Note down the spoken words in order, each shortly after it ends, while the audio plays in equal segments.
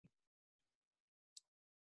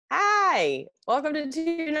Hi, welcome to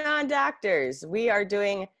Two Non-Doctors. We are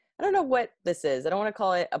doing, I don't know what this is. I don't want to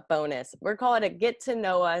call it a bonus. We're calling it a get to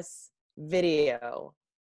know us video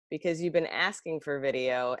because you've been asking for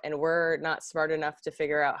video and we're not smart enough to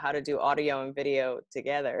figure out how to do audio and video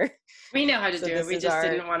together. We know how to So do it. this We is just our,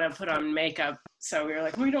 didn't want to put on makeup. So we were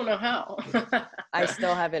like, we don't know how. I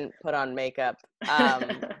still haven't put on makeup.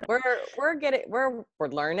 We're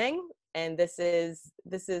learning. And this is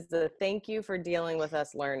the thank you for dealing with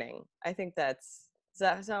us learning. I think does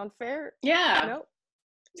that sound fair? Yeah, Nope.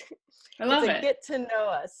 I It's love a it. get to know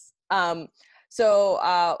us.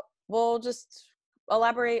 So we'll just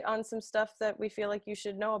elaborate on some stuff that we feel like you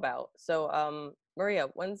should know about. So Maria,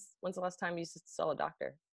 when's the last time you saw a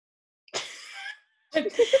doctor? I know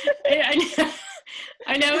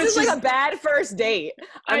This it's is like just, a bad first date.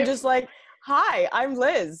 I'm I, just like, hi, I'm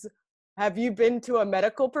Liz. Have you been to a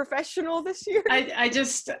medical professional this year?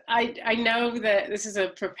 I know that this is a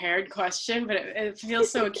prepared question, but it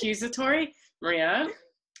feels so accusatory. Maria,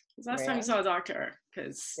 when's the last time you Maria? saw a doctor?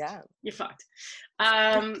 Because Yeah. you're fucked.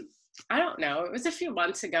 I don't know. It was a few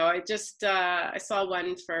months ago. I saw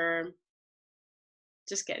one for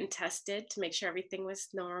just getting tested to make sure everything was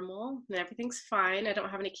normal and everything's fine. I don't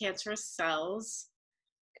have any cancerous cells.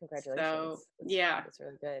 So Congratulations. yeah, That's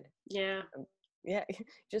really good. yeah. Yeah,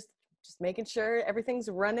 just making sure everything's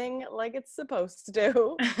running like it's supposed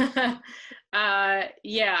to.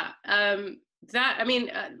 Yeah. That I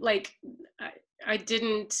mean, I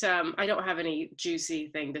didn't. I don't have any juicy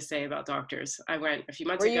thing to say about doctors. I went a few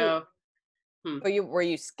months Were you ago. were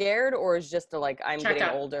you scared, or is just like I'm getting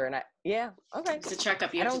Checkup. older and yeah, okay. It's a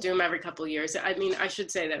checkup. You I have to don't do them every couple of years. I mean, I should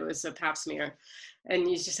say that it was a pap smear, and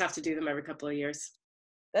you just have to do them every couple of years.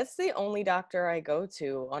 That's the only doctor I go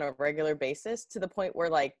to on a regular basis, to the point where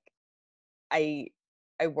like I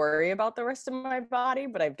I worry about the rest of my body,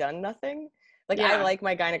 but I've done nothing. Like I Yeah. like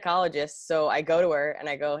my gynecologist, so I go to her and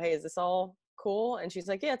I go, "Hey, is this all cool?" And she's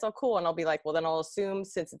like, "Yeah, it's all cool." And I'll be like, "Well, then I'll assume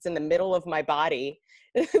since it's in the middle of my body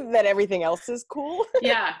that everything else is cool."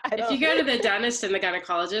 Yeah, I if don't you go to the dentist and the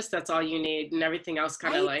gynecologist, that's all you need, and everything else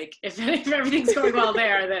kind of right? like if everything's going well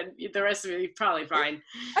there, then the rest of it is probably fine.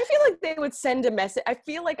 I feel like they would send a message. I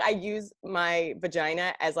feel like I use my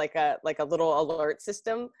vagina as like a little alert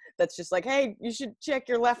system that's just like, "Hey, you should check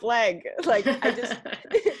your left leg." Like I just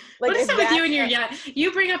like What is if that with you that's and your not, yeah?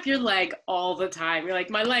 You bring up your leg all the time. You're like,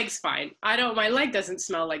 my leg's fine. I don't. My leg doesn't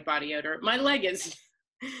smell like body odor. My leg is.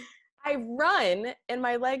 I run and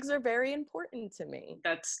my legs are very important to me.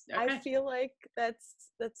 That's I okay. feel like that's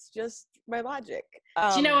just my logic.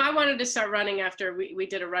 Do you know, I wanted to start running after we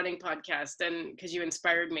did a running podcast, and because you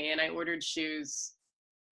inspired me, and I ordered shoes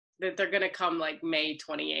that they're gonna come like May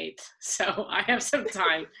 28th, so I have some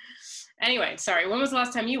time. Anyway, sorry. When was the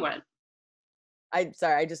last time you went? I'm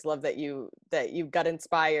sorry, I just love that you got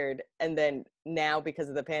inspired, and then now because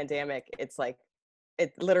of the pandemic, it's like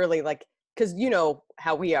it literally like, because you know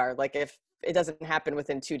how we are, like if it doesn't happen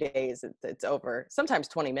within 2 days, it's over. Sometimes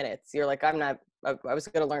 20 minutes. You're like, I was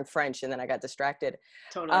going to learn French and then I got distracted.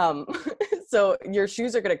 Totally. Um, so your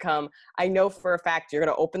shoes are going to come. I know for a fact you're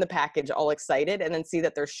going to open the package all excited and then see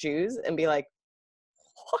that they're shoes and be like,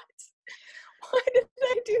 what? Why did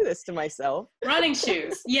I do this to myself? Running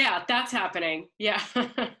shoes. Yeah, that's happening. Yeah.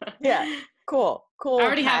 Yeah. Cool. I Cool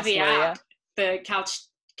already have pass, the Maria. app, the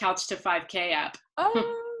couch to 5K app.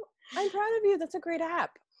 Oh, I'm proud of you. That's a great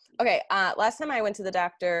app. Okay. Last time I went to the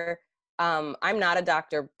doctor, I'm not a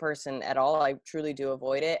doctor person at all. I truly do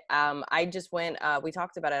avoid it. I just went, we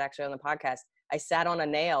talked about it actually on the podcast. I sat on a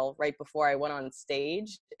nail right before I went on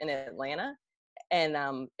stage in Atlanta,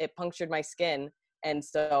 and it punctured my skin. And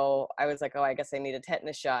so I was like, oh, I guess I need a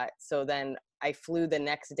tetanus shot. So then I flew the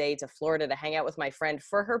next day to Florida to hang out with my friend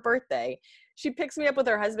for her birthday. She picks me up with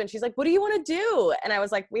her husband. She's like, what do you want to do? And I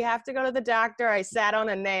was like, we have to go to the doctor. I sat on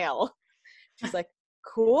a nail. She's like,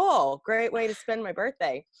 cool. Great way to spend my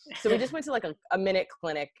birthday. So we just went to like a minute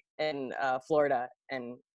clinic in Florida.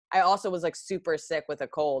 And I also was like super sick with a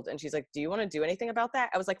cold. And she's like, do you want to do anything about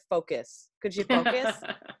that? I was like, focus. Could you focus?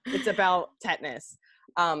 It's about tetanus.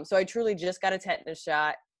 So I truly just got a tetanus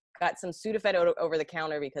shot, got some Sudafed over the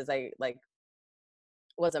counter because I like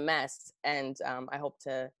was a mess. And I hope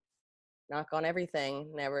to, knock on everything,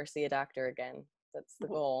 never see a doctor again. That's the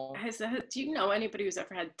goal. Do you know anybody who's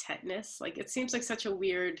ever had tetanus? Like, it seems like such a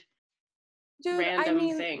weird, Dude, I random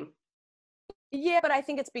mean, thing. yeah, but I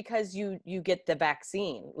think it's because you get the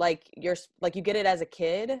vaccine. Like you get it as a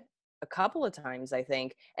kid a couple of times, I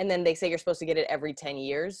think. And then they say you're supposed to get it every 10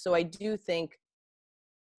 years. So I do think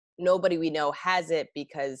nobody we know has it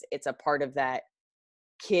because it's a part of that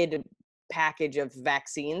kid package of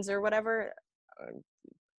vaccines or whatever.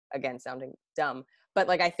 Again, sounding dumb, but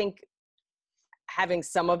like I think having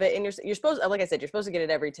some of it in you're supposed, like I said, you're supposed to get it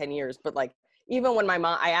every 10 years, but like, even when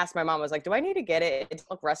I asked my mom, I was like, do I need to get it? It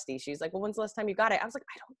look rusty. She's like, well, when's the last time you got it? I was like,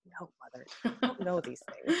 I don't know, mother. I don't know these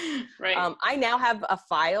things. Right. I now have a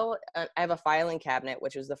file. I have a filing cabinet,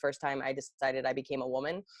 which was the first time I decided I became a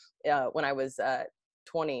woman. When I was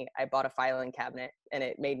 20, I bought a filing cabinet, and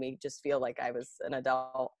it made me just feel like I was an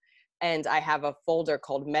adult. And I have a folder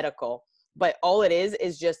called medical, but all it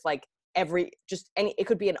is just like it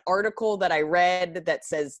could be an article that I read that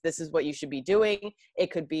says this is what you should be doing.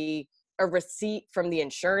 It could be a receipt from the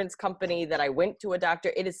insurance company that I went to a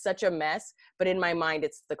doctor. It is such a mess, but in my mind,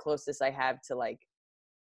 it's the closest I have to like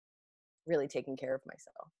really taking care of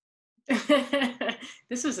myself.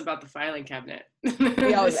 This is about the filing cabinet.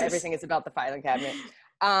 Yeah, everything is about the filing cabinet.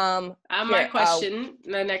 My question,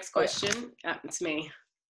 the next question, it's me.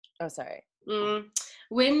 Oh, sorry.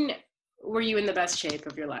 When were you in the best shape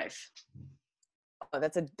of your life? Oh,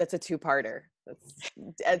 that's a two-parter.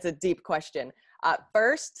 That's a deep question.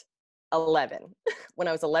 First, 11. When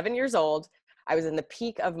I was 11 years old, I was in the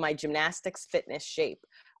peak of my gymnastics fitness shape.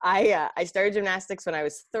 I started gymnastics when I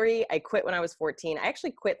was 3. I quit when I was 14. I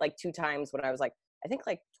actually quit like 2 times when I was like, I think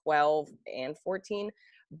like 12 and 14.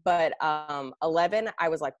 But 11, I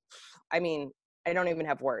was like, I mean, I don't even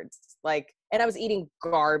have words. Like, and I was eating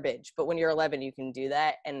garbage. But when you're 11, you can do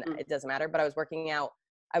that, and it doesn't matter. But I was working out.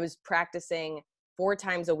 I was practicing 4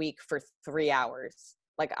 times a week for 3 hours.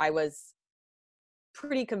 Like, I was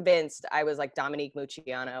pretty convinced I was like Dominique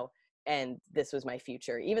Mucciano, and this was my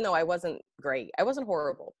future, even though I wasn't great. I wasn't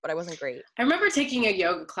horrible, but I wasn't great. I remember taking a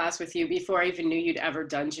yoga class with you before I even knew you'd ever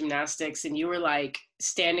done gymnastics, and you were like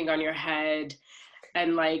standing on your head,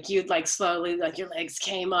 and like you'd like slowly, like your legs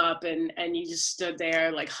came up, and you just stood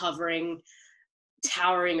there like hovering,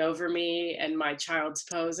 towering over me and my child's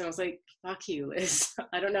pose. And I was like, fuck you, Liz.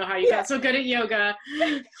 I don't know how you got so good at yoga.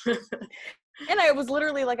 And I was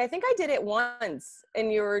literally like, I think I did it once,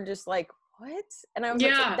 and you were just like, what? And I was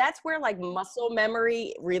like, that's where like muscle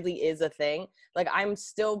memory really is a thing. Like, I'm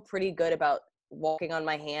still pretty good about walking on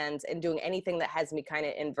my hands and doing anything that has me kind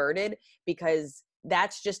of inverted, because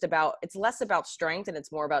that's just it's less about strength, and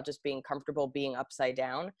it's more about just being comfortable being upside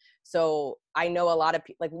down. So I know a lot of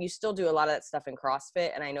people, like, you still do a lot of that stuff in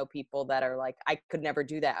CrossFit, and I know people that are like, I could never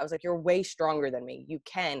do that. I was like, you're way stronger than me. You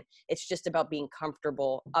can. It's just about being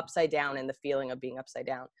comfortable upside down and the feeling of being upside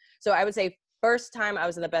down. So I would say first time I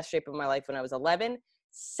was in the best shape of my life when I was 11.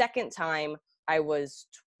 Second time I was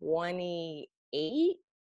 28.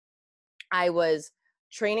 I was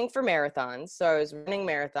training for marathons. So I was running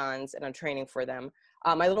marathons and I'm training for them.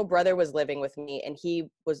 My little brother was living with me, and he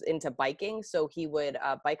was into biking. So he would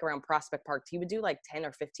bike around Prospect Park. He would do like 10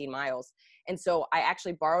 or 15 miles. And so I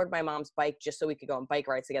actually borrowed my mom's bike just so we could go on bike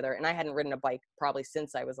rides together. And I hadn't ridden a bike probably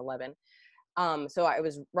since I was 11. So I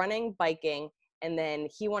was running, biking, and then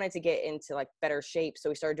he wanted to get into like better shape. So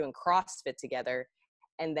we started doing CrossFit together.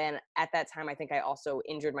 And then at that time, I think I also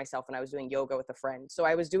injured myself when I was doing yoga with a friend. So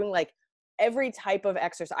I was doing like every type of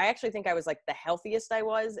exercise. I actually think I was like the healthiest I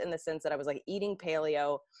was, in the sense that I was like eating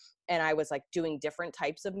paleo, and I was like doing different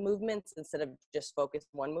types of movements instead of just focused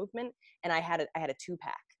one movement. And I had a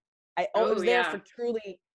 2-pack. It was there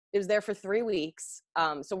for 3 weeks.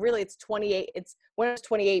 So really it's 28. It's when I was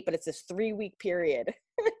 28, but it's this 3-week period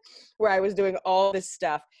where I was doing all this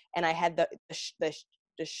stuff. And I had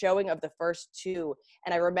the showing of the first 2.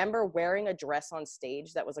 And I remember wearing a dress on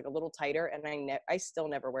stage that was like a little tighter. And I still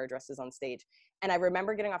never wear dresses on stage. And I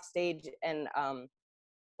remember getting off stage, and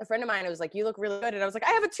a friend of mine was like, you look really good. And I was like,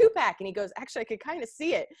 I have a 2-pack. And he goes, actually, I could kind of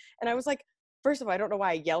see it. And I was like, first of all, I don't know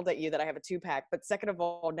why I yelled at you that I have a 2-pack. But second of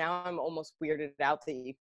all, now I'm almost weirded out that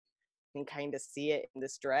you can kind of see it in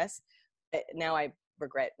this dress. But now I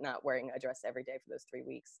regret not wearing a dress every day for those 3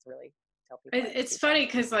 weeks to really tell people. It's funny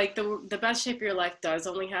because like the best shape of your life does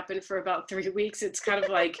only happen for about 3 weeks. It's kind of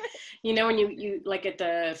like, you know, when you like at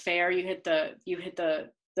the fair, you hit the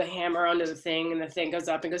hammer onto the thing, and the thing goes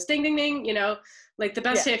up and goes ding ding ding, you know, like the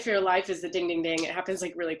best shape for your life is the ding ding ding. It happens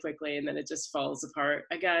like really quickly, and then it just falls apart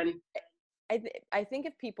again. I think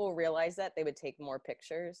if people realize that, they would take more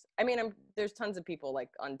pictures. I mean, there's tons of people like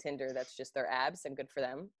on Tinder that's just their abs, and good for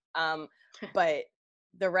them. But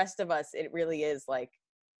the rest of us, it really is like,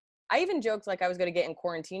 I even joked like I was going to get in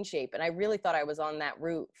quarantine shape, and I really thought I was on that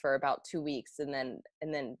route for about 2 weeks. And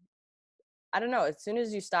then I don't know, as soon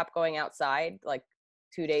as you stop going outside, like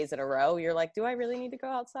 2 days in a row, you're like, do I really need to go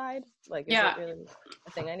outside? Like, is it really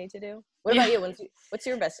a thing I need to do? What about you? What's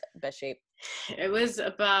your best shape? It was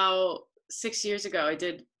about 6 years ago. I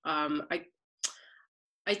did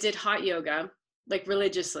I did hot yoga, like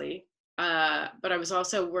religiously, but I was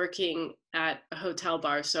also working at a hotel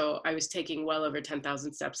bar, so I was taking well over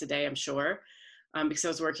 10,000 steps a day, I'm sure. because I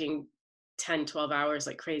was working 10, 12 hours,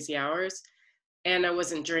 like crazy hours, and I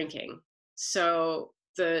wasn't drinking. So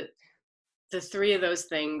the three of those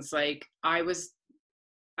things, like I was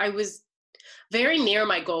very near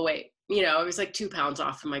my goal weight. You know, I was like 2 pounds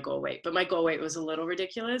off from my goal weight, but my goal weight was a little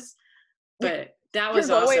ridiculous. But that Your was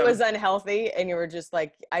goal weight awesome. was unhealthy, and you were just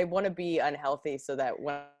like, I want to be unhealthy so that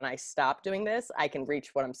when I stop doing this, I can reach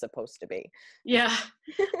what I'm supposed to be. Yeah.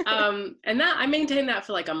 And that I maintained that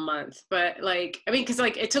for like a month, but like, I mean, cause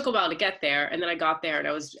like it took a while to get there, and then I got there and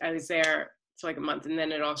I was there for like a month, and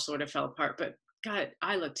then it all sort of fell apart, but God,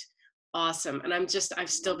 I looked awesome. And I've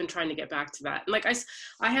still been trying to get back to that. And like,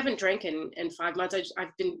 I haven't drank in 5 months.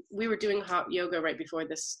 We were doing hot yoga right before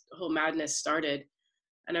this whole madness started.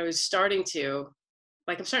 And I was starting to,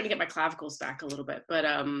 like, I'm starting to get my clavicles back a little bit, but,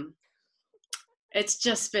 it's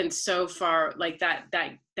just been so far, like that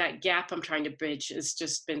gap I'm trying to bridge has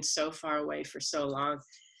just been so far away for so long.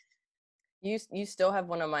 You still have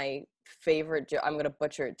one of my favorite I'm going to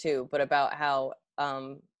butcher it too, but about how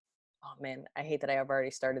oh man, I hate that I have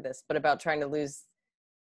already started this, but about trying to lose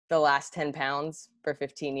the last 10 pounds for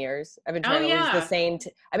 15 years. I've been Oh trying to lose the yeah, same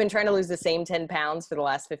I've been trying to lose the same 10 pounds for the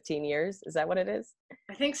last 15 years. Is that what it is?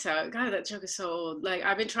 I think so. God, that joke is so old. Like,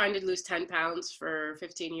 I've been trying to lose 10 pounds for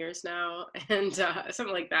 15 years now, and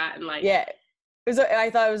something like that. And like, Yeah. I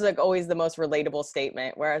thought it was like always the most relatable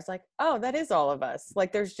statement where I was like, oh, that is all of us.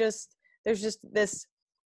 Like there's just this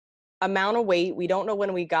amount of weight. We don't know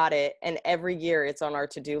when we got it. And every year it's on our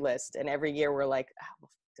to-do list. And every year we're like, oh,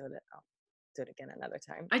 we'll do it. I'll do it again another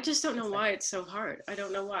time. I just don't know It's like, why it's so hard. I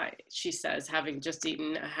don't know why, she says, having just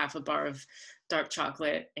eaten a half a bar of dark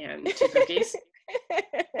chocolate and two cookies.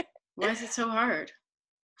 Why is it so hard?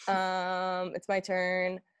 it's my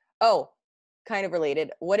turn. Oh, kind of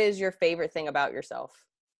related. What is your favorite thing about yourself?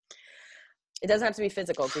 It doesn't have to be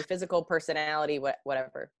physical. It could be physical, personality,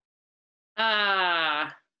 whatever.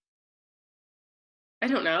 Ah, I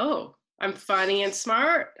don't know. I'm funny and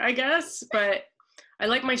smart, I guess, but I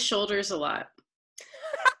like my shoulders a lot.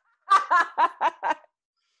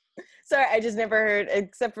 Sorry, I just never heard,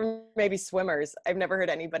 except for maybe swimmers. I've never heard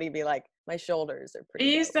anybody be like, my shoulders are I pretty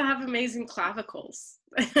used dope. to have amazing clavicles.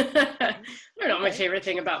 I don't know what my Okay. favorite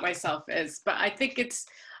thing about myself is, but I think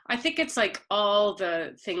it's like all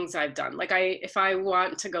the things I've done. Like, if I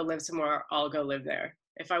want to go live somewhere, I'll go live there.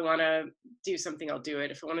 If I want to do something, I'll do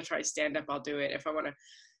it. If I want to try stand up, I'll do it. If I want to,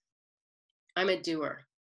 I'm a doer.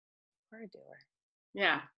 You're a doer.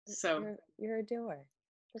 Yeah. So You're a doer.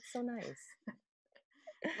 That's so nice.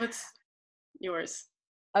 what's yours?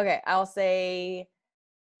 Okay, I'll say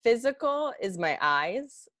physical is my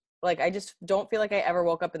eyes. Like I just don't feel like I ever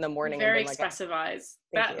woke up in the morning and Very been like, expressive eyes.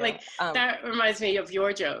 thank That, you. like, that reminds me of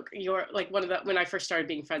your joke. Your, like, one of the, when I first started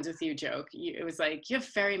being friends with you, joke. It was like, you have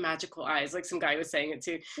very magical eyes. Like, some guy was saying it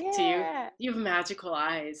to you. Yeah. You have magical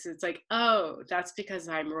eyes. It's like, oh, that's because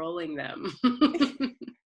I'm rolling them.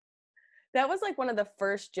 That was like one of the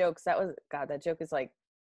first jokes. That was God, that joke is like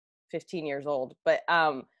 15 years old. But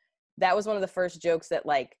that was one of the first jokes that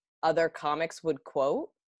like other comics would quote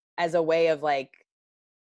as a way of like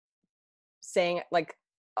saying like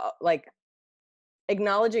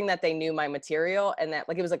acknowledging that they knew my material and that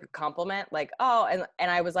like it was like a compliment, like, oh, and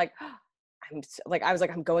I was like, I was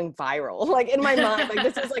like, I'm going viral. Like in my mind, like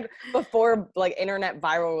this was like before like internet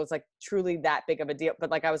viral was like truly that big of a deal.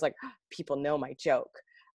 But like I was like, people know my joke.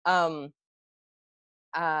 Um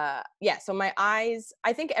yeah, so my eyes,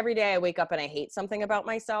 I think every day I wake up and I hate something about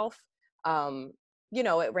myself. Um,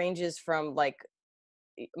 it ranges from like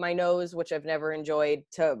my nose, which I've never enjoyed,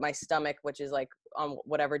 to my stomach, which is like on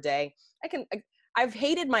whatever day. I've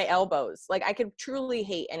hated my elbows. Like I could truly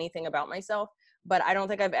hate anything about myself, but I don't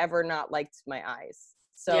think I've ever not liked my eyes.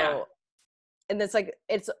 Yeah. So, and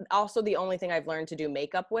it's also the only thing I've learned to do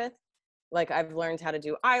makeup with. Like I've learned how to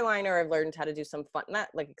do eyeliner. I've learned how to do some fun, not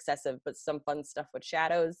like excessive, but some fun stuff with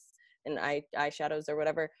shadows and eyeshadows or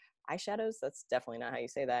whatever. Eyeshadows? That's definitely not how you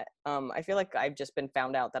say that. I feel like I've just been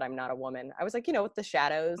found out that I'm not a woman. I was like, with the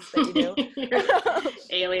shadows that you do. You're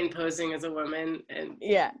alien posing as a woman, and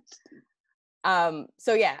Yeah.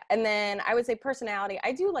 So yeah, and then I would say personality.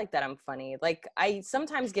 I do like that I'm funny. Like I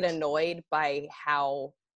sometimes get annoyed by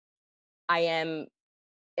how I am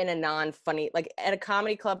in a non-funny, like at a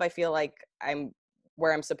comedy club I feel like I'm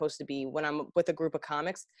where I'm supposed to be when I'm with a group of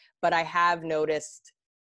comics, but I have noticed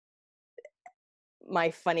my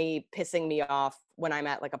funny pissing me off when I'm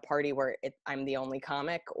at like a party where I'm the only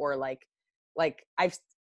comic, or like I've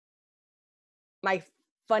my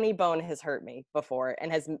funny bone has hurt me before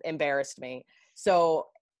and has embarrassed me. So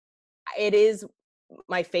it is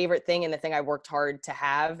my favorite thing and the thing I worked hard to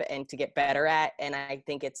have and to get better at, and I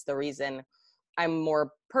think it's the reason I'm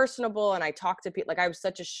more personable and I talk to people. Like I was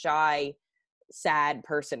such a shy, sad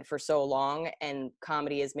person for so long, and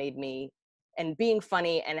comedy has made me, and being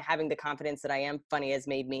funny and having the confidence that I am funny has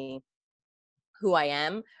made me who I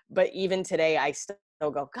am. But even today, I still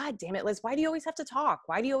go, God damn it, Liz, why do you always have to talk?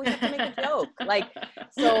 Why do you always have to make a joke? Like,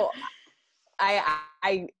 so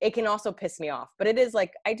it can also piss me off, but it is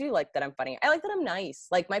like, I do like that I'm funny. I like that I'm nice.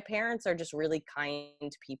 Like my parents are just really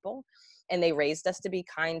kind people, and they raised us to be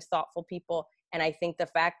kind, thoughtful people. And I think the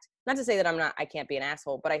fact, not to say that I can't be an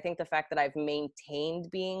asshole, but I think the fact that I've maintained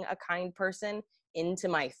being a kind person into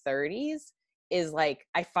my 30s is like,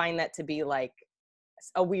 I find that to be like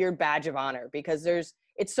a weird badge of honor, because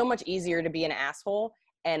it's so much easier to be an asshole.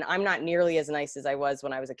 And I'm not nearly as nice as I was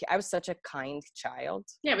when I was a kid. I was such a kind child.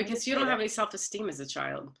 Yeah, because you don't have any self-esteem as a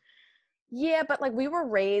child. Yeah, but like we were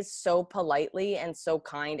raised so politely and so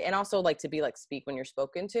kind, and also like to be like speak when you're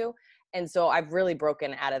spoken to. And so I've really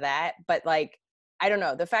broken out of that. But like, I don't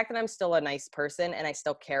know, the fact that I'm still a nice person and I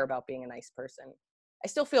still care about being a nice person. I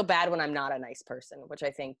still feel bad when I'm not a nice person, which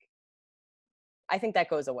I think that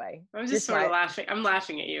goes away. I'm just sort of laughing. I'm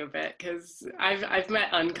laughing at you a bit because I've met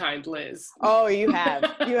unkind Liz. Oh, you have.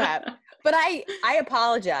 But I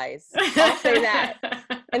apologize. I'll say that.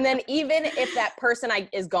 And then even if that person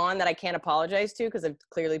is gone that I can't apologize to, because I've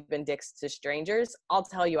clearly been dicks to strangers, I'll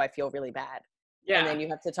tell you I feel really bad. Yeah. And then you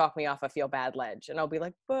have to talk me off a feel bad ledge. And I'll be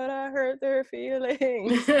like, but I hurt their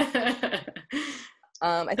feelings.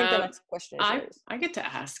 I think the next question is yours. I get to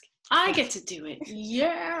ask. I get to do it.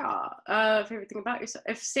 Yeah. Favorite thing about yourself.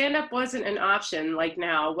 If stand-up wasn't an option like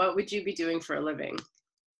now, what would you be doing for a living?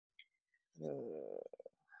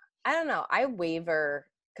 I don't know. I waver,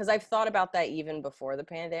 because I've thought about that even before the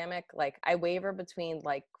pandemic. Like I waver between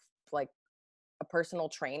like a personal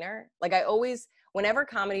trainer. Like I always, whenever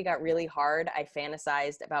comedy got really hard, I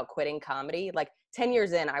fantasized about quitting comedy. Like 10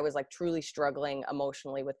 years in, I was like truly struggling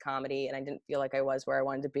emotionally with comedy, and I didn't feel like I was where I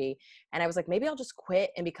wanted to be. And I was like, maybe I'll just quit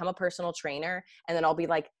and become a personal trainer. And then I'll be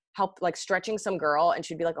like, stretching some girl, and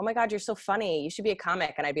she'd be like, oh my God, you're so funny, you should be a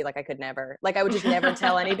comic. And I'd be like, I could never. Like I would just never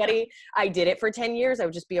tell anybody I did it for 10 years. I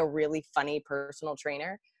would just be a really funny personal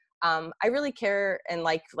trainer. I really care and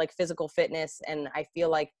like physical fitness, and I feel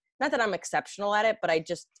like, not that I'm exceptional at it, but I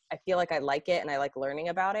feel like I like it and I like learning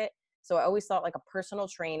about it. So I always thought like a personal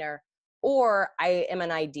trainer, or I am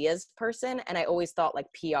an ideas person. And I always thought like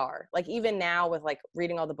PR, like even now with like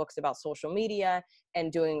reading all the books about social media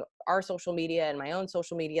and doing our social media and my own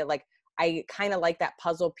social media, like I kind of like that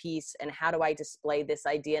puzzle piece, and how do I display this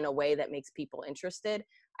idea in a way that makes people interested?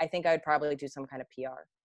 I think I would probably do some kind of PR.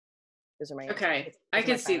 Those are my okay. I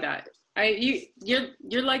can see that.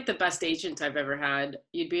 You're like the best agent I've ever had.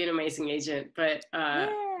 You'd be an amazing agent, but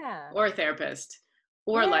or a therapist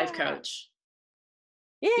or a life coach.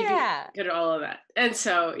 Yeah. Good at all of that. And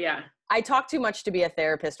so, yeah. I talk too much to be a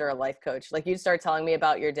therapist or a life coach. Like you'd start telling me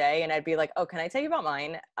about your day and I'd be like, oh, can I tell you about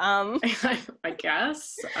mine? I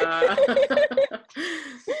guess. I'm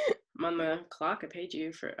on the clock. I paid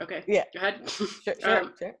you for, okay. Yeah. Go ahead.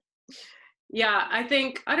 Sure. Yeah, I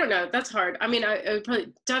think, I don't know. That's hard. I mean, I would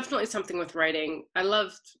probably definitely something with writing. I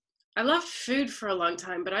loved food for a long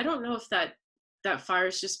time, but I don't know if that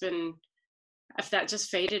fire's just been, if that just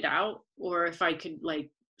faded out, or if I could like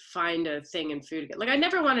find a thing in food again. Like I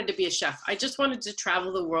never wanted to be a chef. I just wanted to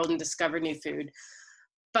travel the world and discover new food.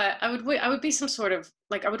 But I would be some sort of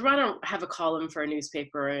like, I would rather have a column for a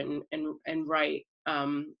newspaper and write,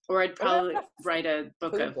 or I'd probably write a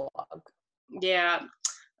book of blog. Yeah.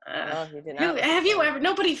 Have you ever?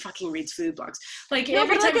 Nobody fucking reads food blogs. Like no,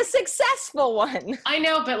 every but time, like a successful one. I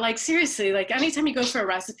know, but like seriously, like anytime you go for a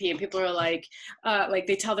recipe and people are like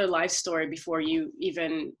they tell their life story before you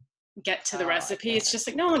even get to the recipe, it's just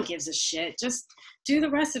like no one gives a shit. Just do the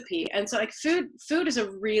recipe. And so like food is a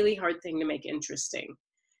really hard thing to make interesting.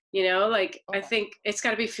 You know, like I think it's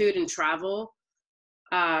got to be food and travel.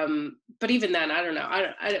 But even then, I don't know.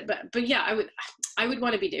 But yeah, I would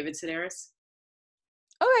want to be David Sedaris.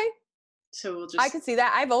 Okay. So we'll just. I could see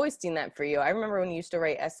that. I've always seen that for you. I remember when you used to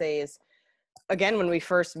write essays, again, when we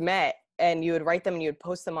first met, and you would write them and you would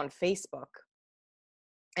post them on Facebook.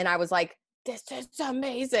 And I was like, this is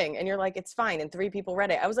amazing. And you're like, it's fine. And 3 people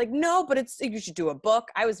read it. I was like, no, but you should do a book.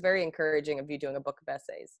 I was very encouraging of you doing a book of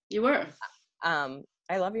essays. You were.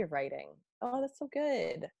 I love your writing. Oh, that's so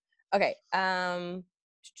good. Okay. I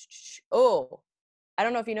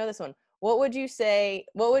don't know if you know this one. What would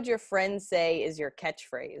your friends say is your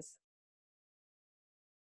catchphrase?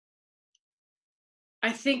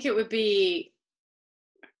 I think it would be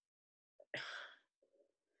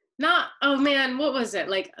not, oh man, what was it?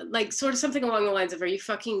 Like sort of something along the lines of, are you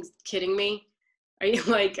fucking kidding me? Are you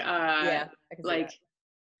like, yeah, I can see that.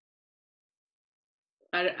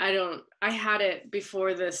 I don't. I had it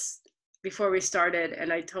before we started,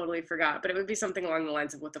 and I totally forgot. But it would be something along the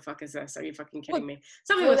lines of, "What the fuck is this? Are you fucking kidding Well, me?"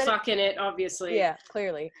 Something well, with then, fuck in it, obviously. yeah,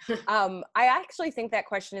 clearly. I actually think that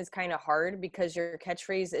question is kind of hard because your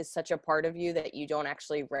catchphrase is such a part of you that you don't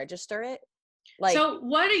actually register it. Like, So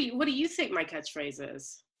what do you think my catchphrase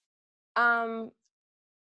is? um,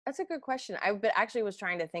 that's a good question. Actually was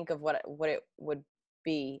trying to think of what it would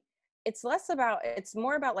be. It's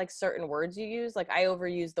more about like certain words you use. Like I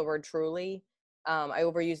overuse the word truly. I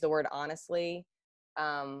overuse the word honestly.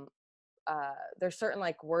 Um, there's certain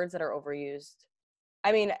like words that are overused.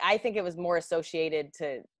 I mean, I think it was more associated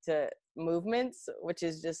to movements, which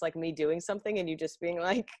is just like me doing something and you just being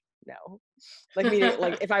like, no. Like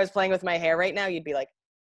like if I was playing with my hair right now, you'd be like,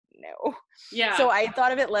 no. So Yeah. I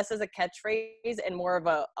thought of it less as a catchphrase and more of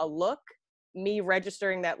a look, me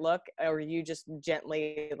registering that look, or you just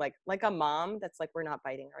gently like a mom that's like, we're not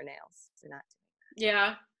biting our nails. We're not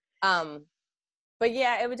Yeah. doing that. But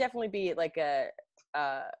yeah, it would definitely be like uh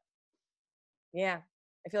yeah.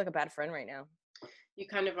 I feel like a bad friend right now. You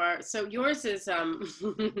kind of are. So yours is Mine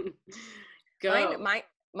go. mine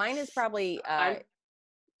mine is probably I'm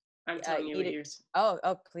telling you eat what it. yours, Oh,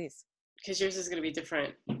 please. because yours is going to be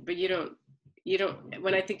different. But you don't.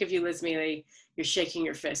 When I think of you, Liz Miele, you're shaking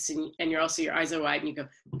your fists, and you're also, your eyes are wide, and you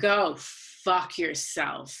go fuck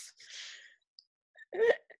yourself,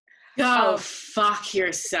 go um fuck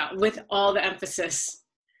yourself, with all the emphasis.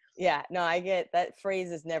 yeah, no, I get that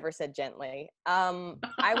phrase is never said gently.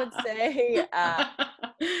 I would say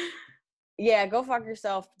yeah, go fuck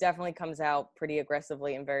yourself definitely comes out pretty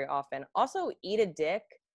aggressively and very often. Also, eat a dick,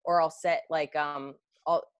 or I'll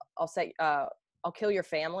I'll say I'll kill your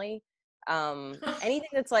family. Anything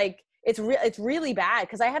that's like it's really bad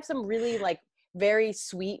because I have some really like very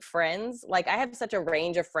sweet friends. Like I have such a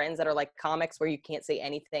range of friends that are like comics where you can't say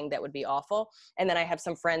anything that would be awful. And then I have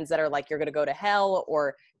some friends that are like, you're gonna go to hell,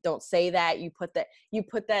 or don't say that. That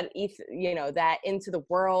into the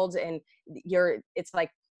world, and it's like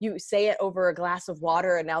you say it over a glass of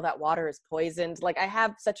water and now that water is poisoned. Like I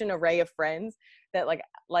have such an array of friends that like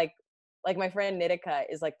my friend Nitika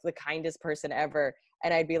is like the kindest person ever.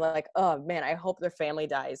 And I'd be like, oh man, I hope their family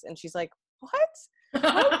dies. And she's like, what?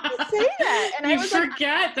 Why would you say that? And I You was like,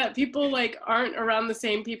 forget that people like aren't around the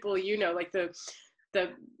same people, like the but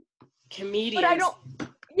I comedians. don't,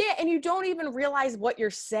 yeah, and you don't even realize what you're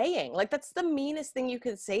saying. Like that's the meanest thing you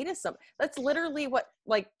could say to some. That's literally what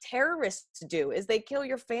like terrorists do, is they kill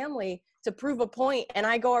your family to prove a point. And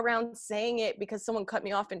I go around saying it because someone cut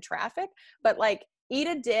me off in traffic. But like, eat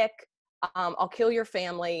a dick, I'll kill your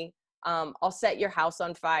family, I'll set your house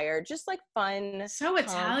on fire. Just like fun, So calm,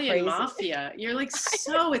 Italian crazy. mafia. You're like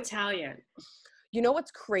so Italian. You know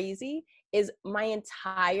what's crazy is my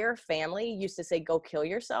entire family used to say, go kill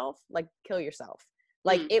yourself, like kill yourself.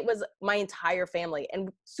 Like Mm. it was my entire family. And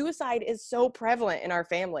suicide is so prevalent in our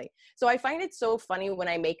family. So I find it so funny when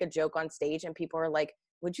I make a joke on stage and people are like,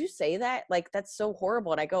 would you say that? Like, that's so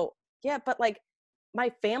horrible. And I go, yeah, but like my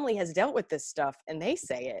family has dealt with this stuff and they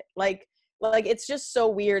say it. Like it's just so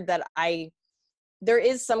weird that there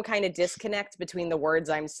is some kind of disconnect between the words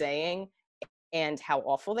I'm saying and how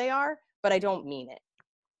awful they are, but I don't mean it.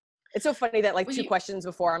 It's so funny that like Well, two questions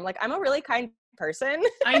before, I'm like, I'm a really kind person.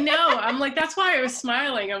 I know. I'm like, that's why I was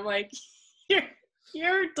smiling. I'm like, you're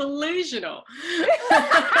you're delusional.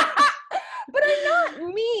 But I'm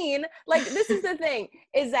not mean. Like this is the thing,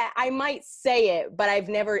 is that I might say it, but I've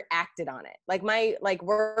never acted on it. Like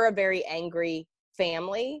we're a very angry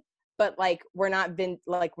family, but like we're not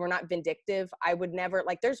vindictive. I would never,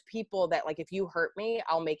 like there's people that like if you hurt me,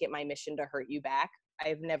 I'll make it my mission to hurt you back.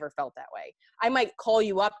 I've never felt that way. I might call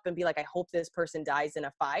you up and be like, I hope this person dies in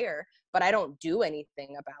a fire, but I don't do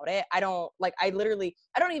anything about it. I don't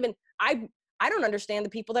understand the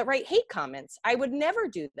people that write hate comments. I would never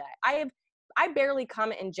do that. I barely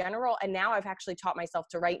comment in general, and now I've actually taught myself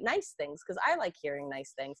to write nice things because I like hearing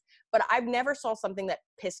nice things. But I've never saw something that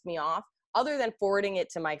pissed me off other than forwarding it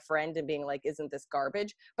to my friend and being like, isn't this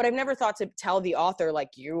garbage? But I've never thought to tell the author like,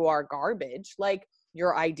 you are garbage. Like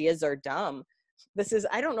your ideas are dumb.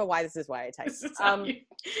 I don't know why this is why I type. This is how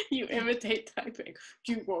you imitate typing.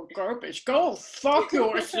 You are garbage. Go fuck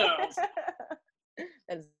yourself.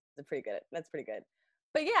 That's pretty good.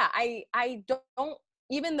 But yeah, I don't,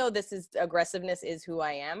 even though aggressiveness is who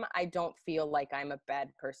I am, I don't feel like I'm a bad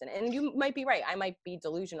person. And you might be right. I might be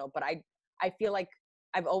delusional, but I feel like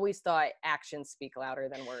I've always thought actions speak louder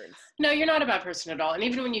than words. No, you're not a bad person at all. And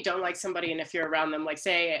even when you don't like somebody, and if you're around them, like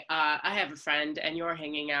say, I have a friend and you're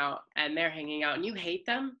hanging out and they're hanging out and you hate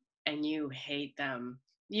them,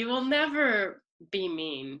 you will never be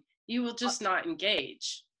mean. You will Uh, just not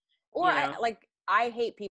engage, Or you know? I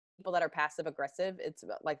hate people that are passive aggressive. It's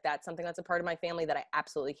like that's something that's a part of my family that I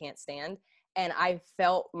absolutely can't stand. And I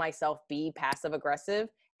felt myself be passive aggressive,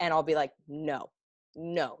 and I'll be like, no,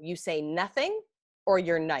 no, you say nothing or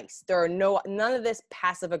you're nice. There are none of this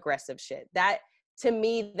passive aggressive shit. That to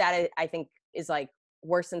me, that I think is like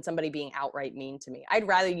worse than somebody being outright mean to me. I'd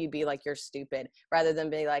rather you be like, you're stupid, rather than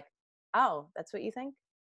be like, oh, that's what you think.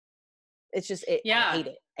 It's just I Yeah. hate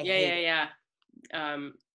it. I Yeah, hate yeah, it. yeah.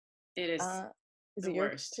 It is Is the it your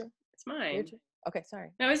worst. turn? It's Your mine. turn? Okay, sorry.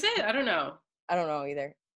 No, is it? I don't know. I don't know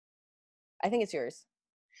either. I think it's yours.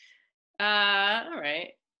 All right.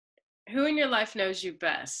 Who in your life knows you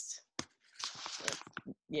best?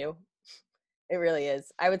 You. It really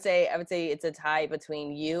is. I would say it's a tie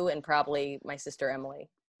between you and probably my sister Emily.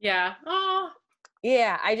 Yeah. Oh,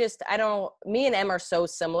 Yeah, I don't, me and Em are so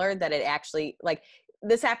similar that it actually, like,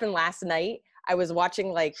 this happened last night. I was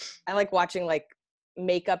watching, like, I like watching, like,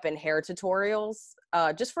 makeup and hair tutorials,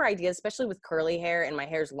 just for ideas, especially with curly hair, and my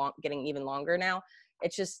hair's getting even longer now.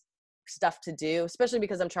 It's just stuff to do, especially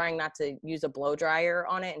because I'm trying not to use a blow dryer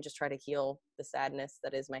on it and just try to heal the sadness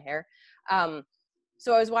that is my hair. Um,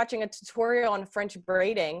 so I was watching a tutorial on French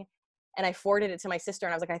braiding, and I forwarded it to my sister,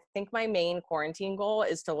 and I was like, I think my main quarantine goal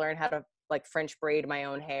is to learn how to like French braid my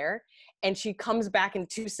own hair. And she comes back in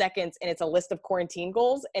 2 seconds, and it's a list of quarantine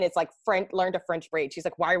goals, and it's like learn to French braid. She's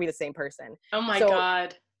like, why are we the same person? oh my So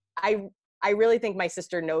God. I I really think my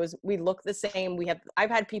sister knows we look the same. I've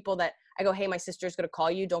had people that I go, hey, my sister's gonna call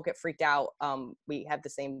you. Don't get freaked out. We have the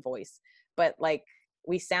same voice, but like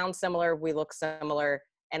we sound similar, we look similar,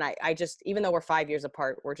 and I just, even though we're 5 years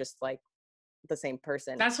apart, we're just like the same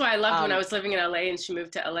person. That's why I loved when I Um, was living in LA and she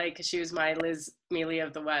moved to LA because she was my Liz Miele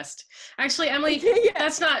of the West. Actually, Emily, yeah,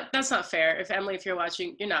 that's not fair. If you're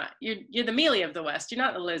watching, you're the Miele of the West. You're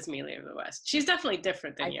not the Liz Miele of the West. She's definitely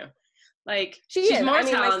different than I you. Like she she's is. more I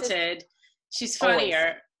mean, my sister talented. She's always.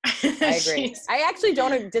 funnier. I agree. she's I actually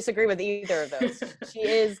don't disagree with either of those. She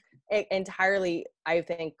is entirely, I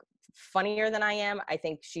think, funnier than I am. I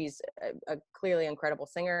think she's a clearly incredible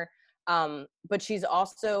singer. But she's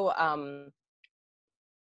also,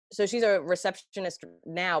 so she's a receptionist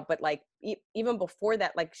now, but like even before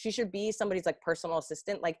that, like she should be somebody's like personal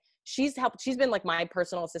assistant. Like she's been like my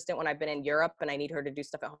personal assistant when I've been in Europe and I need her to do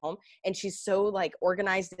stuff at home. And she's so like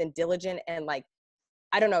organized and diligent, and like,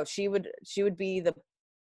 I don't know, she would be the,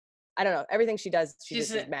 I don't know. Everything she does, she she's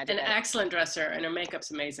just is an magic at it. excellent dresser and her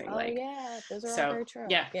makeup's amazing. Oh Like yeah, those are all so, very true.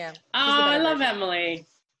 yeah. Yeah, Oh, she's the I better love version. Emily.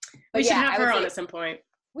 We But should yeah, have I her would on say at some point.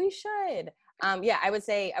 we should. Yeah, I would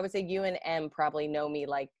say you and M probably know me,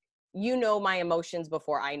 like, you know my emotions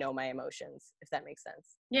before I know my emotions, if that makes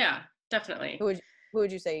sense. Yeah, definitely. Who would who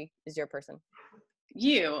would you say is your person?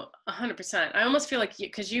 You 100%. I almost feel like you,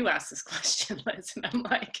 because you asked this question, Liz, and I'm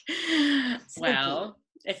like, Sneaky, well,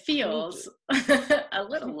 it sneaky. feels a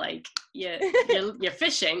little like you're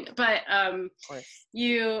fishing, but Of course.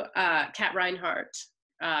 you Kat Reinhardt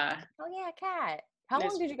uh Oh yeah, Kat. How long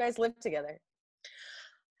is did you guys live together?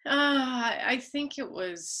 I think it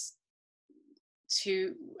was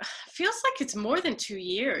two, feels like it's more than 2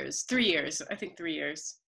 years, 3 years, I think 3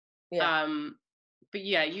 years. Yeah, um but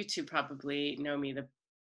yeah, you two probably know me the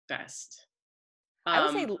best. I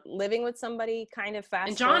would say um living with somebody kind of and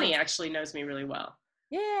fast Johnny forwards. actually knows me really well.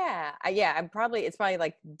 Yeah, yeah. It's probably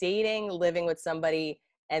like dating, living with somebody,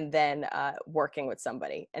 and then working with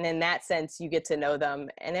somebody. And in that sense, you get to know them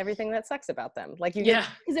and everything that sucks about them. Like you get, Yeah.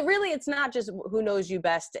 because it's not just who knows you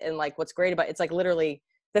best and like what's great about it. It's like literally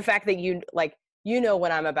the fact that you know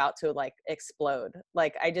when I'm about to like explode.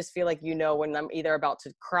 Like I just feel like you know when I'm either about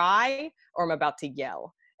to cry or I'm about to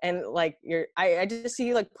yell. And like I just see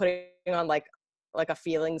you like putting on like a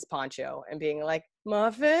feelings poncho and being like,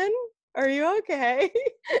 Muffin, are you okay?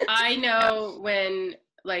 I know when,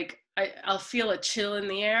 like, I'll feel a chill in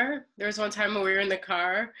the air. There was one time when we were in the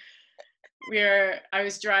car where I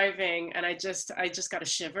was driving and I just got a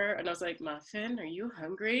shiver and I was like, Muffin, are you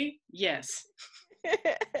hungry? Yes.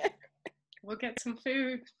 We'll get some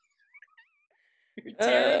food. You're uh,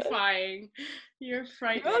 terrifying. You're also,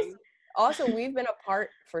 frightening. also, we've been apart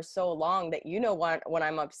for so long that when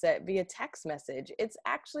I'm upset via text message. It's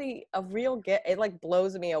actually a real get. It like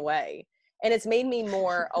blows me away, and it's made me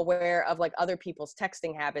more aware of like other people's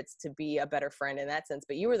texting habits to be a better friend in that sense.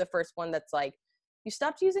 But you were the first one that's like, you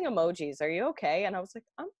stopped using emojis. Are you okay? And I was like,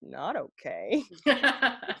 I'm not okay.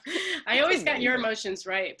 I It's always got your amazing. emotions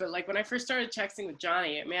right, but like when I first started texting with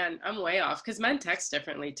Johnny, man, I'm way off because men text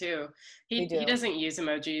differently too. We He do. doesn't use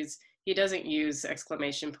emojis. He doesn't use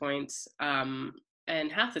exclamation points.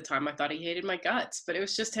 And half the time I thought he hated my guts, but it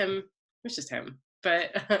was just him. It was just him.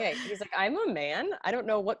 But Yeah, he's like, I'm a man. I don't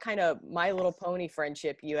know what kind of My Little Pony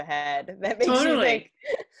friendship you had that makes you think.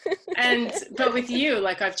 totally. But with you,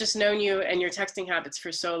 like I've just known you and your texting habits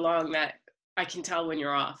for so long that I can tell when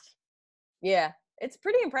you're off. Yeah, it's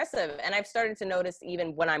pretty impressive. And I've started to notice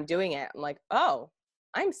even when I'm doing it, I'm like, oh,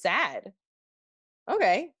 I'm sad.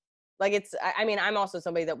 Okay. Like I mean, I'm also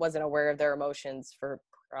somebody that wasn't aware of their emotions for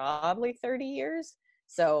probably 30 years.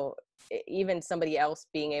 So even somebody else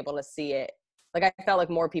being able to see it, like I felt like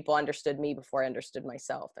more people understood me before I understood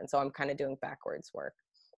myself. And so I'm kind of doing backwards work.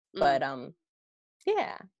 Mm. But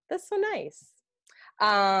yeah, that's so nice.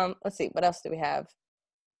 Let's see, what else do we have?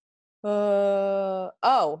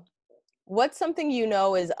 Oh, what's something you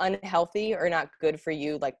know is unhealthy or not good for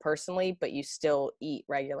you, like personally, but you still eat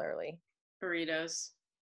regularly? Burritos.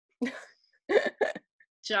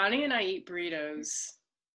 Johnny and I eat burritos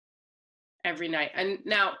every night. And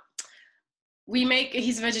now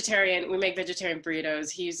he's a vegetarian. We make vegetarian burritos.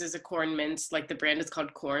 He uses a corn mince, like the brand is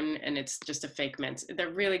called Corn, and it's just a fake mince.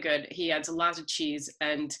 They're really good. He adds a lot of cheese,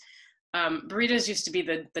 and burritos used to be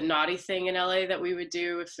the naughty thing in LA that we would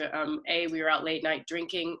do if A, we were out late night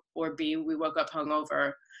drinking, or B, we woke up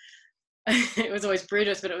hungover. It was always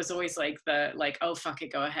burritos, but it was always like oh fuck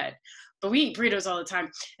it, go ahead. But we eat burritos all the time.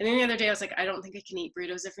 And then the other day I was like, I don't think I can eat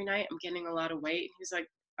burritos every night. I'm getting a lot of weight. He was like,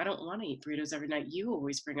 I don't want to eat burritos every night. You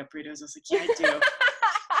always bring up burritos. I was like, yeah, I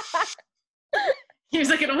do. He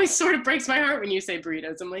was like, it always sort of breaks my heart when you say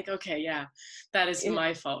burritos. I'm like, okay, yeah, that is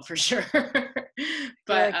my fault for sure. You're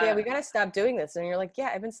But like, yeah, we got to stop doing this. And you're like,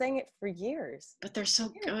 yeah, I've been saying it for years. but they're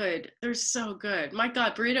so good. They're so good. My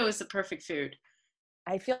God, burrito is the perfect food.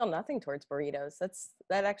 I feel nothing towards burritos.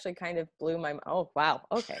 That actually kind of blew my, oh, wow.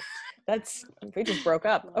 Okay. We just broke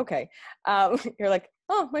up. Okay. You're like,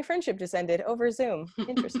 oh, my friendship just ended over Zoom.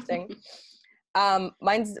 Interesting.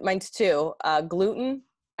 Mine's two, gluten.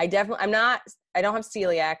 I don't have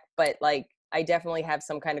celiac, but like, I definitely have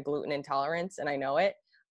some kind of gluten intolerance and I know it.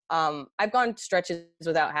 I've gone stretches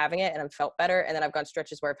without having it and I've felt better. And then I've gone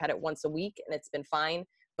stretches where I've had it once a week and it's been fine.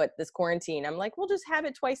 But this quarantine, I'm like, we'll just have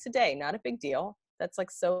it twice a day. Not a big deal. That's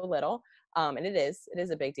like so little. And it is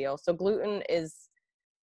a big deal. So gluten is,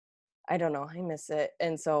 I don't know, I miss it.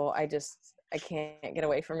 And so I can't get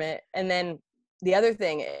away from it. And then the other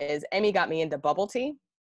thing is Emmy got me into bubble tea.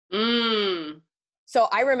 Mm. So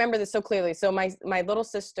I remember this so clearly. So my little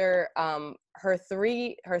sister, her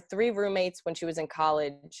three roommates when she was in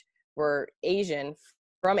college were Asian,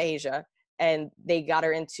 from Asia, and they got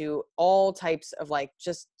her into all types of like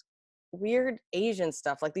just weird Asian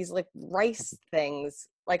stuff, like these like rice things.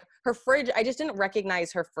 Like her fridge, I just didn't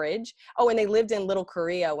recognize her fridge. Oh, and they lived in Little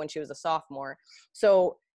Korea when she was a sophomore.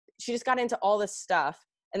 So she just got into all this stuff.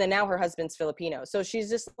 And then now her husband's Filipino. So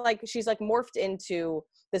she's like morphed into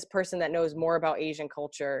this person that knows more about Asian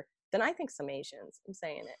culture than I think some Asians. I'm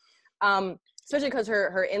saying it. Especially because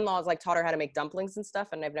her in-laws like taught her how to make dumplings and stuff,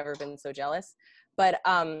 and I've never been so jealous. But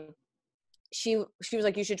she was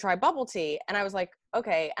like, you should try bubble tea. And I was like,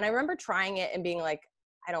 okay. And I remember trying it and being like,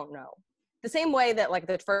 I don't know. The same way that like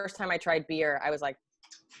the first time I tried beer, I was like,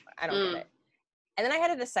 I don't get it. And then I had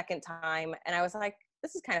it a second time and I was like,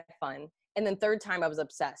 this is kind of fun. And then third time I was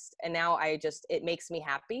obsessed. And now it makes me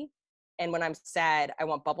happy. And when I'm sad, I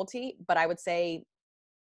want bubble tea. But I would say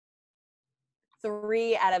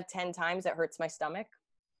 3 out of 10 times it hurts my stomach.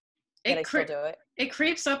 Yet I still do it. It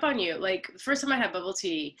creeps up on you. Like first time I had bubble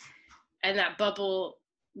tea and that bubble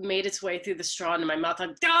made its way through the straw into my mouth.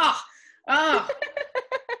 I'm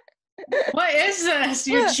what is this?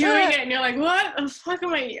 You're chewing it and you're like, what the fuck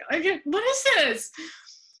am I what is this?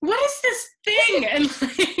 What is this thing? And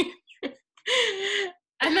like,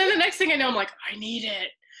 and then the next thing I know, I'm like, I need it.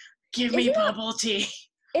 Give me bubble tea.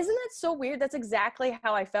 Isn't that so weird? That's exactly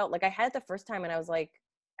how I felt. Like I had it the first time and I was like,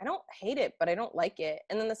 I don't hate it, but I don't like it.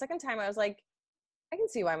 And then the second time I was like, I can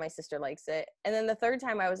see why my sister likes it. And then the third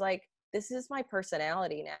time I was like, this is my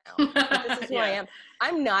personality now. Like, this is who I am.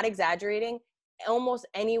 I'm not exaggerating. Almost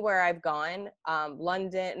anywhere I've gone,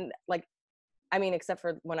 London, like, I mean, except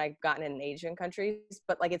for when I've gotten in Asian countries,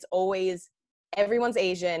 but like, it's always, everyone's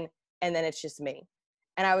Asian and then it's just me.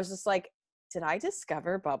 And I was just like, did I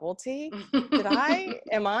discover bubble tea?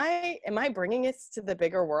 Am I bringing it to the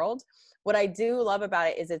bigger world? What I do love about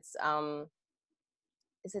it is is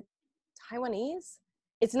it Taiwanese?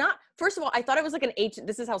 It's not, first of all, I thought it was like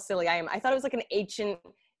this is how silly I am. I thought it was like an ancient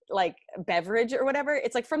like beverage or whatever.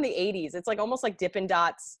 It's like from the 80s. It's like almost like Dippin'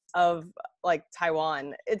 Dots of like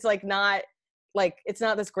Taiwan. It's like not like, it's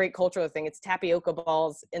not this great cultural thing. It's tapioca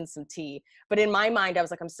balls and some tea. But in my mind, I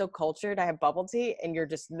was like, I'm so cultured. I have bubble tea and you're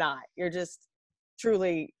just not. You're just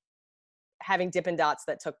truly having Dippin' Dots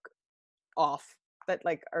that took off, that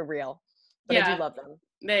like are real. but I do Yeah, love them.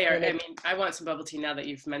 they And are. they I make, mean, I want some bubble tea now that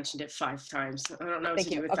you've mentioned it 5 times. I don't know what to thank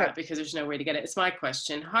do you. with Okay. that because there's no way to get it. It's my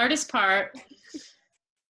question. Hardest part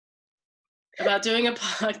about doing a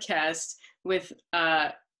podcast with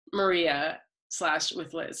Maria /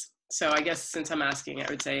 with Liz. So I guess since I'm asking, I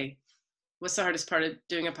would say, what's the hardest part of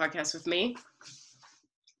doing a podcast with me?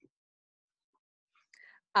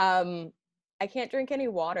 I can't drink any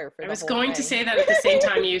water for I the was whole going to thing. say that at the same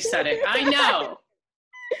time you said it. I know.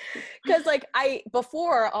 Because like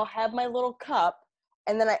before I'll have my little cup,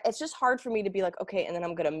 and then it's just hard for me to be like, okay, and then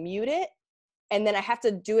I'm gonna mute it, and then I have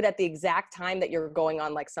to do it at the exact time that you're going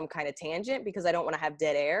on like some kind of tangent because I don't want to have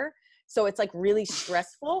dead air. So it's like really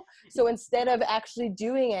stressful. So instead of actually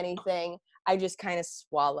doing anything, I just kind of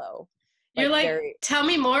swallow. You're like, very, tell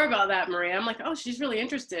me more about that, Maria. I'm like, oh, she's really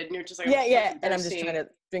interested. And you're just like, yeah. And I'm just trying to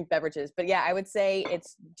drink beverages. But yeah, I would say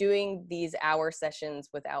it's doing these hour sessions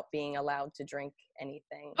without being allowed to drink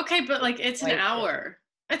anything. Okay, but like it's an hour.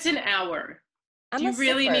 It's an hour. Do you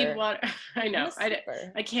really need water? I know.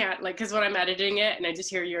 I can't, like, because when I'm editing it and I just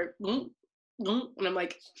hear your and I'm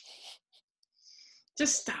like,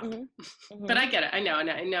 just stop. Mm-hmm. But I get it. I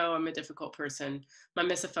know I'm a difficult person. My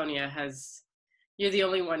misophonia you're the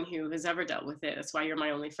only one who has ever dealt with it. That's why you're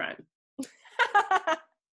my only friend.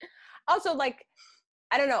 Also, like,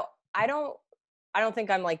 I don't know. I don't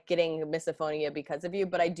think I'm like getting misophonia because of you,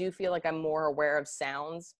 but I do feel like I'm more aware of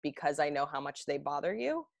sounds because I know how much they bother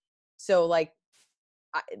you. So like,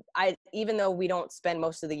 I even though we don't spend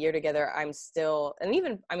most of the year together, I'm still, and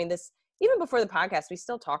even before the podcast, we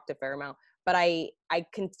still talked a fair amount. But I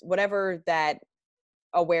can, whatever that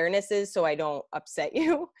awareness is, so I don't upset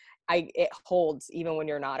you, it holds even when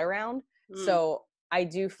you're not around. So I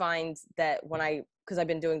do find that because I've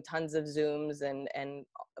been doing tons of Zooms and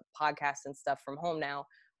podcasts and stuff from home now,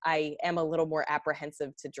 I am a little more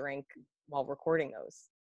apprehensive to drink while recording those.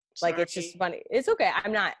 Sorry. Like, it's just funny. It's okay.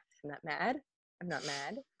 I'm not mad. I'm not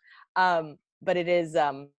mad. But it is,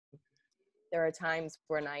 there are times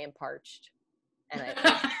when I am parched and it's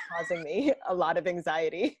causing me a lot of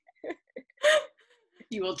anxiety.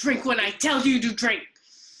 You will drink when I tell you to drink.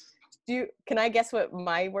 Can I guess what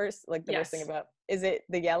my worst thing about? Is it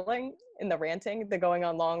the yelling and the ranting, the going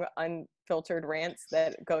on long, unfiltered rants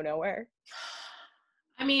that go nowhere?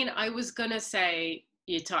 I mean, I was going to say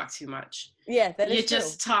you talk too much. Yeah, that is true. You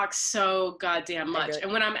just talk so goddamn much.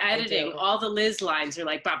 And when I'm editing, all the Liz lines are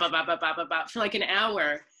like, ba, ba, ba, ba, ba, ba, ba, for like an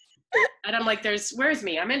hour. And I'm like, where's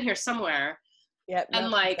me? I'm in here somewhere. Yep, and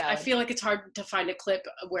like, I feel like it's hard to find a clip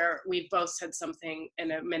where we've both said something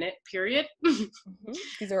in a minute period.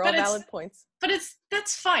 These are all valid points. But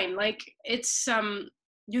that's fine. Like, it's,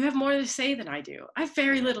 you have more to say than I do. I have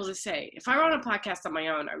very little to say. If I were on a podcast on my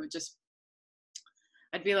own,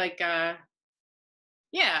 I'd be like,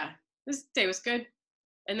 yeah, this day was good.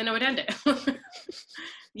 And then I would end it.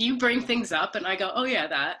 You bring things up and I go, oh yeah,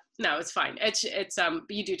 that. No, it's fine. It's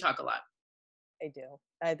you do talk a lot. I do.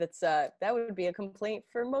 That would be a complaint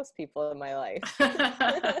for most people in my life.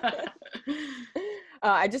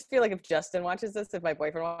 I just feel like if Justin watches this, if my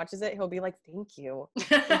boyfriend watches it, he'll be like, thank you.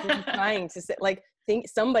 I'm trying to say, like, think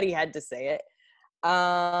somebody had to say it.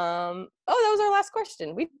 That was our last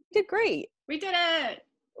question. We did great. We did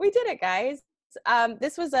it, guys.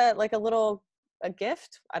 This was a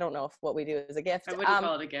gift. I don't know if what we do is a gift. I wouldn't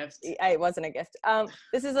call it a gift. It wasn't a gift.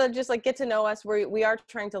 This is just like get to know us. We are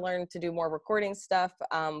trying to learn to do more recording stuff.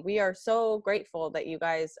 We are so grateful that you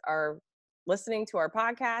guys are listening to our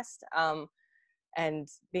podcast and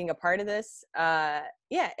being a part of this.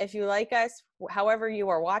 If you like us, however you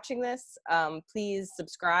are watching this, please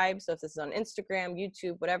subscribe. So if this is on Instagram,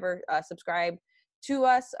 YouTube, whatever, subscribe to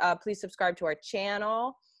us. Please subscribe to our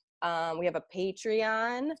channel. We have a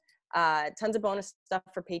Patreon. Tons of bonus stuff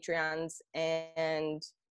for Patreons. And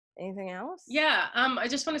anything else? Yeah, I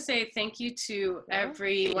just want to say thank you to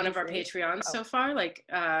every one of our Patreons so far. Like,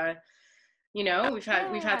 we've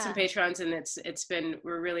had some Patreons, and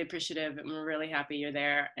we're really appreciative, and we're really happy you're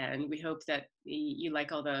there, and we hope that you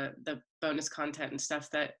like all the bonus content and stuff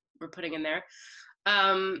that we're putting in there.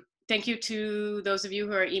 Thank you to those of you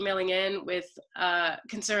who are emailing in with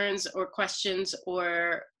concerns or questions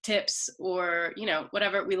or tips or,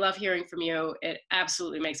 whatever. We love hearing from you. It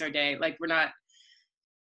absolutely makes our day. Like, we're not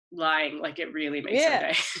lying. Like, it really makes our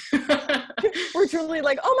day. We're truly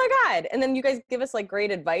like, oh my God. And then you guys give us like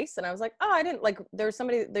great advice. And I was like, oh, I didn't like, there's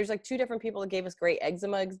like 2 different people that gave us great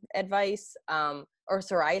eczema advice or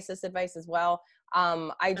psoriasis advice as well.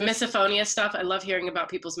 Misophonia stuff. I love hearing about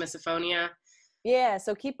people's misophonia. Yeah,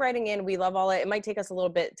 so keep writing in. We love all it. It might take us a little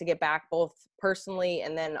bit to get back, both personally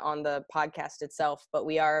and then on the podcast itself. But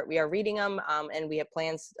we are reading them, and we have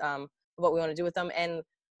plans what we want to do with them. And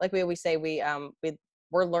like we always say,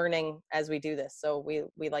 we're learning as we do this. So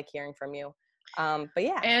we like hearing from you. But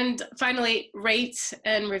yeah. And finally, rate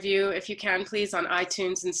and review if you can, please, on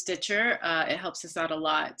iTunes and Stitcher. It helps us out a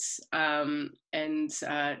lot.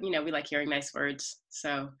 We like hearing nice words.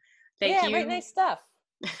 So thank Yeah, write you. nice stuff.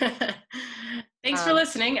 Thanks for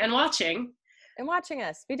listening and watching. And watching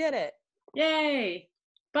us. We did it. Yay.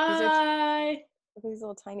 Bye. These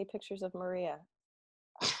little tiny pictures of Maria.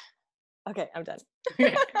 Okay, I'm done.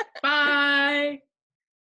 Bye.